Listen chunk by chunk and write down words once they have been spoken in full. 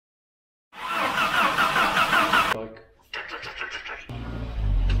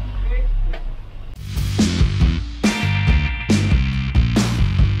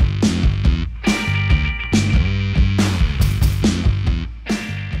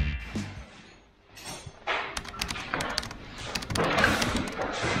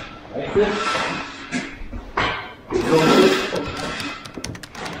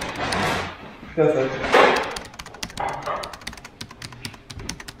Perfekt.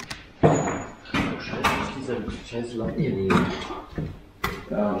 Scheiße, scheiß Lappen hier liegen.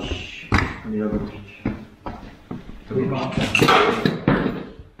 Ja, ja wirklich. Wirklich.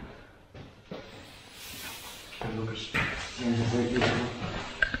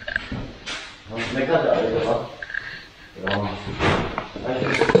 Was meckert der Alter, wa? Ja.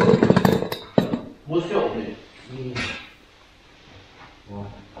 Muss ja auch nicht.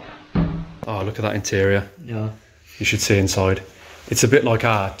 Oh, look at that interior. Yeah. You should see inside. It's a bit like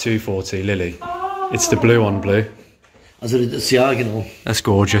our 240 Lily. It's the blue on blue. Also das ist ja genau. That's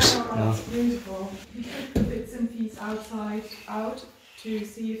gorgeous. Yeah. Beautiful. We took the bits and pieces out to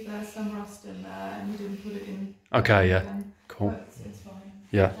see if there's some rust in there, and we didn't put it in. Okay, yeah. Then, Cool. it's fine.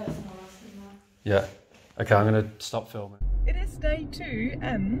 Yeah. There's no rust in there. Yeah. Okay, I'm going to stop filming. It is day 2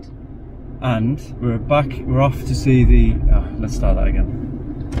 and we're back. We're off to see the... Oh, let's start that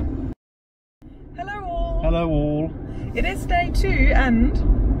again. hello all. Hello all. It is day 2 and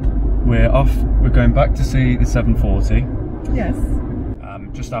We're off. We're going back to see the 740. yes.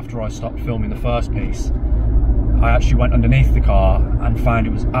 Just after I stopped filming the first piece, I actually went underneath the car and found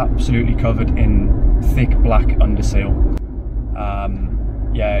it was absolutely covered in thick black underseal.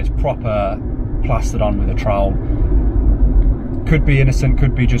 Yeah, it's proper plastered on with a trowel. Could be innocent,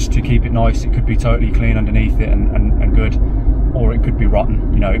 could be just to keep it nice, it could be totally clean underneath it and good, or it could be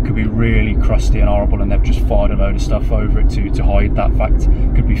rotten. You know, it could be really crusty and horrible and they've just fired a load of stuff over it to hide that fact.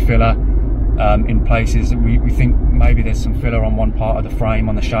 It could be filler in places. We think maybe there's some filler on one part of the frame,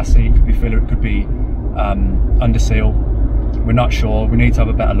 on the chassis. It could be filler, it could be underseal. We're not sure, we need to have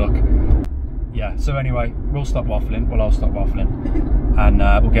a better look. Yeah, so anyway, we'll stop waffling, well I'll stop waffling, and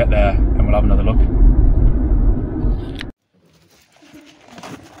we'll get there and we'll have another look.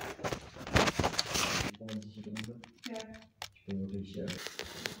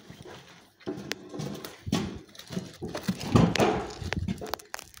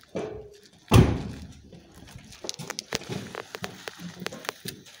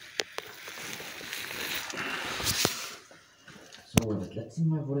 So, das letzte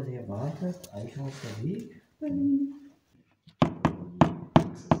Mal wurde der gewartet, Eichhorn auf der Weg.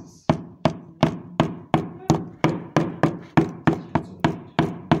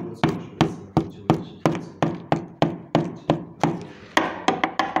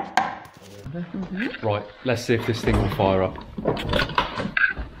 Right, let's see if this thing will fire up.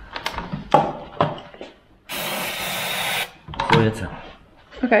 So, jetzt.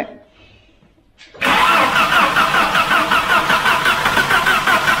 Okay.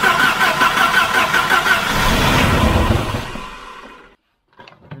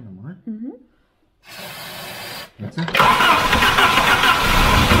 Nochmal. Mhm. Jetzt.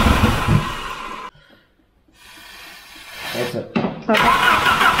 Jetzt.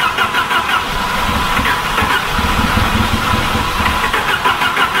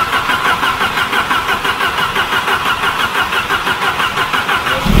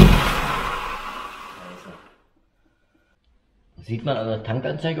 Sieht man an der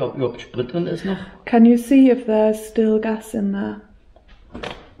Tankanzeige, ob überhaupt Sprit drin ist noch? Can you see if there's still gas in there?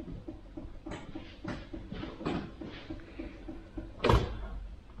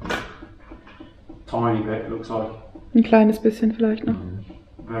 Tiny bit, it looks like. Ein kleines bisschen vielleicht noch.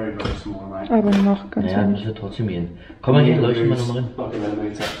 Very, very small, mate. Aber noch ganz Naja, wenig. müssen wir trotzdem gehen. Komm mal hier, leuchten wir nochmal rein. Like a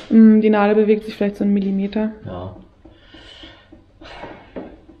millimeter. Die Nadel bewegt sich vielleicht so 1 Millimeter. Ja.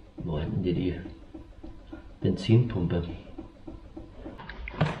 Wo hinten die Benzinpumpe?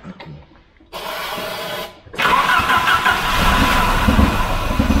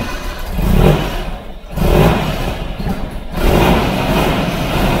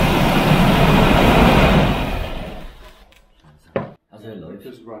 Also er läuft.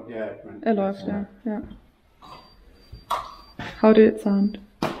 Er läuft, ja. How did it sound?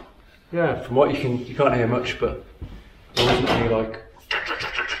 Yeah, from what you can't hear much, but there wasn't any like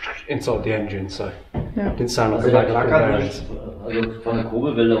inside the engine, so Ja. it didn't sound like Also a der bag of klackert bearings. nicht. Also von der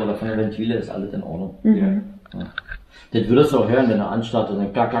Kurbelwelle oder von der Ventile ist alles in Ordnung. Mhm. Ja. Das würdest du auch hören, wenn er anstartet,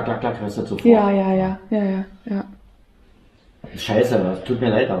 dann klack, klack, klack, klack, hörst du sofort. Ja. Scheiße, aber es tut mir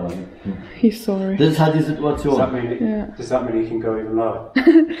leid, aber. He's sorry. Das ist halt die Situation. Does that mean you can go even lower?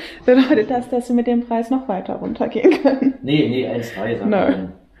 Bedeutet das, dass wir mit dem Preis noch weiter runtergehen können? Nee, 1,3 sagt No. er.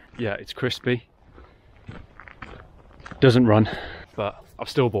 Yeah, it's crispy. Doesn't run, but I've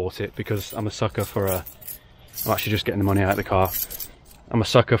still bought it because I'm a sucker for a. I'm actually just getting the money out of the car. I'm a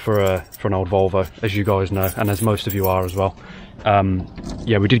sucker for an old Volvo, as you guys know, and as most of you are as well.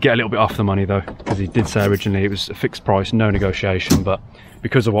 yeah, we did get a little bit off the money though, because he did say originally it was a fixed price, no negotiation, but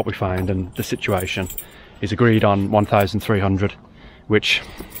because of what we found and the situation, he's agreed on 1,300, which,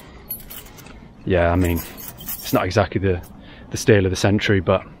 yeah, I mean, it's not exactly the steal of the century,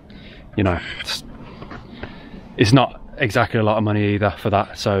 but you know, it's not exactly a lot of money either for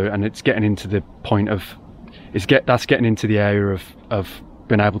that. So, and it's getting into the point of, that's getting into the area of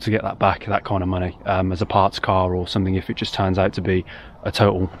being able to get that back, that kind of money, as a parts car or something, if it just turns out to be a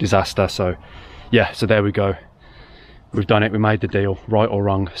total disaster. So yeah, so there we go, we've done it, we made the deal, right or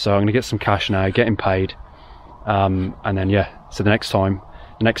wrong. So I'm gonna get some cash now, get him paid, and then yeah, so the next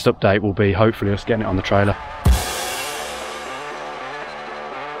update will be hopefully us getting it on the trailer.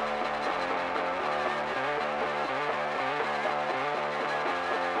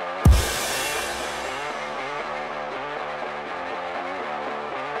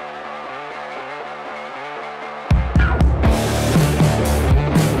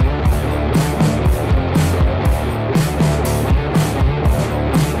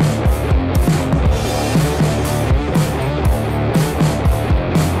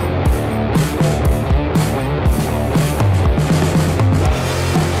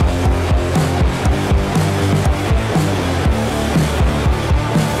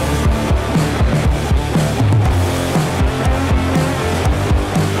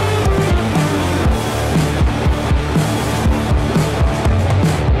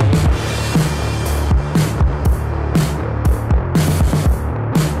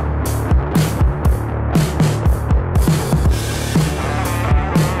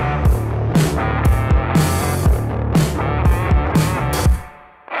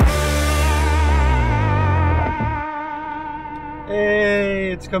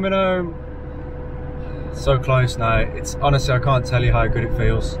 Coming home. So close now. It's honestly, I can't tell you how good it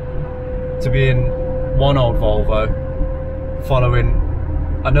feels to be in one old Volvo following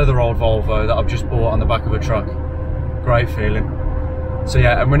another old Volvo that I've just bought on the back of a truck. Great feeling. So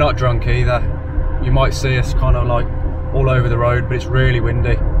yeah, and we're not drunk either. You might see us kind of like all over the road, but it's really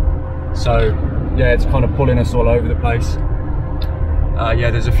windy. So yeah, it's kind of pulling us all over the place.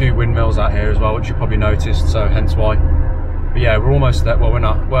 Yeah, there's a few windmills out here as well, which you probably noticed, so hence why. But yeah, we're almost there. Well, we're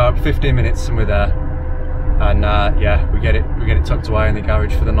not. Well, 15 minutes and we're there. And yeah, we get it tucked away in the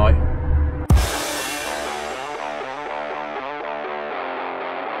garage for the night.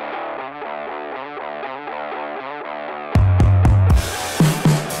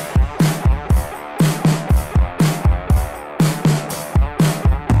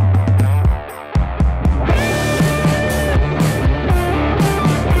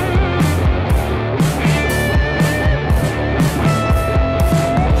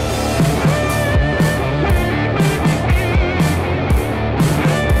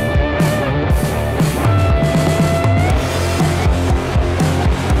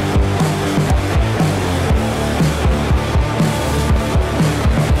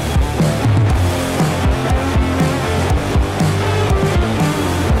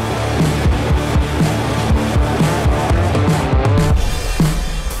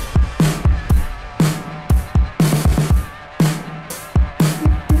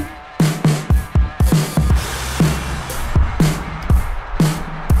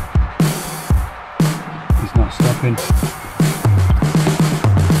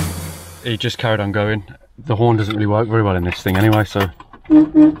 He just carried on going. The horn doesn't really work very well in this thing anyway, so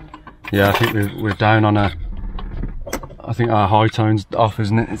yeah, I think we're down on I think our high tone's off,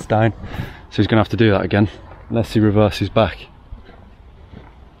 isn't it? It's down, so he's gonna have to do that again unless he reverses back.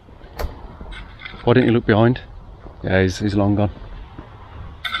 Why didn't you look behind? Yeah, he's long gone.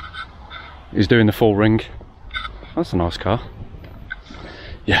 He's doing the full ring. That's a nice car.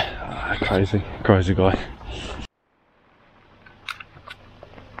 Yeah, crazy guy.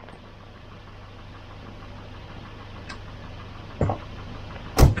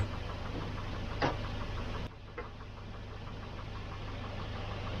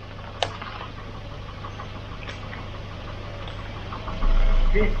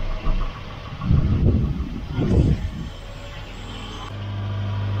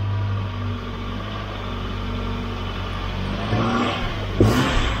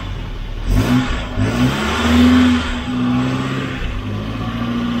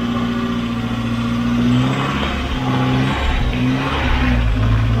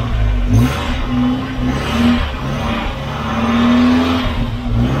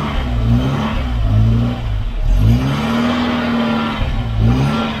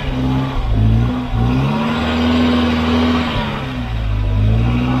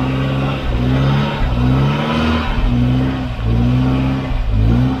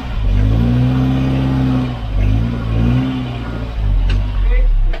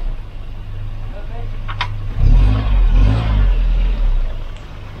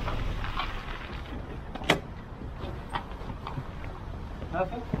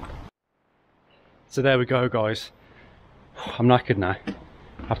 So there we go, guys. I'm knackered now.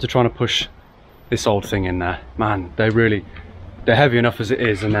 After trying to push this old thing in there. Man, they're heavy enough as it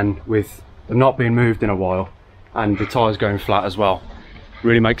is, and then with them not being moved in a while and the tyres going flat as well,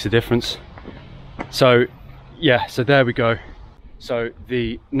 really makes a difference. So yeah, so there we go. So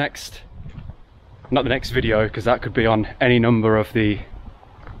the next, not the next video, because that could be on any number of the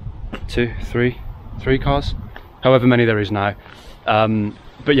three cars, however many there is now.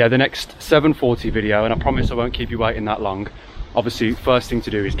 But yeah, the next 740 video, and I promise I won't keep you waiting that long. Obviously, first thing to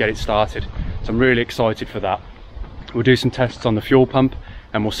do is get it started. So I'm really excited for that. We'll do some tests on the fuel pump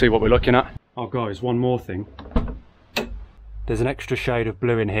and we'll see what we're looking at. Oh guys, one more thing. There's an extra shade of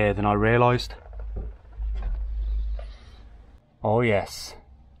blue in here than I realised. Oh yes.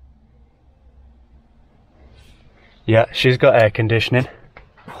 Yeah, she's got air conditioning.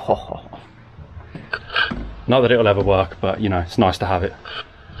 Not that it'll ever work, but you know, it's nice to have it.